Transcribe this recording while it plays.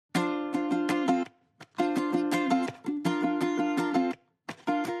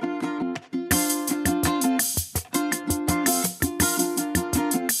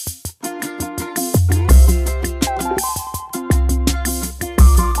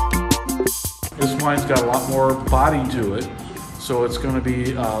This wine's got a lot more body to it, so it's going to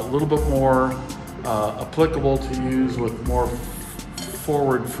be a little bit more applicable to use with more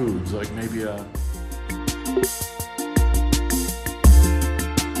forward foods, like maybe a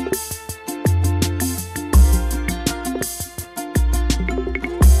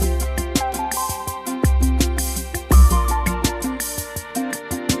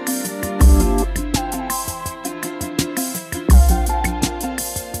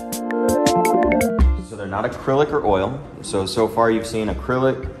not acrylic or oil. So far you've seen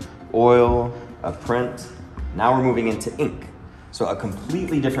acrylic, oil, a print. Now we're moving into ink. So a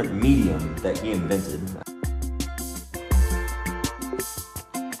completely different medium that he invented.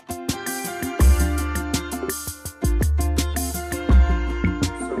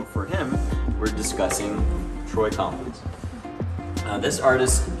 So for him, we're discussing Troy Collins. This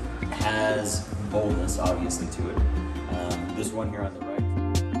artist has boldness, obviously, to it. This one here on the right.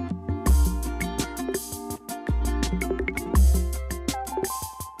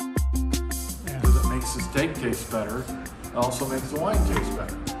 Makes the steak taste better, it also makes the wine taste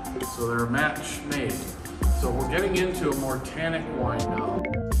better. So they're a match made. So we're getting into a more tannic wine now.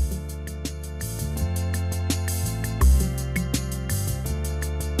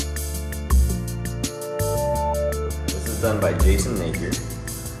 This is done by Jason Napier.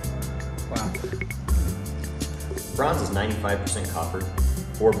 Wow. Bronze is 95% copper,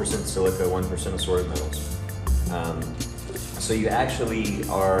 4% silica, 1% assorted metals. So you actually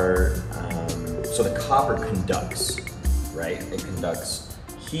are, so the copper conducts, right? It conducts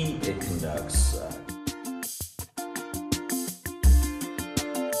heat, it conducts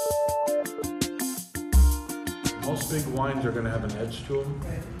most big wines are going to have an edge to them.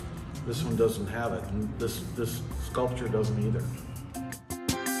 This one doesn't have it, and this sculpture doesn't either.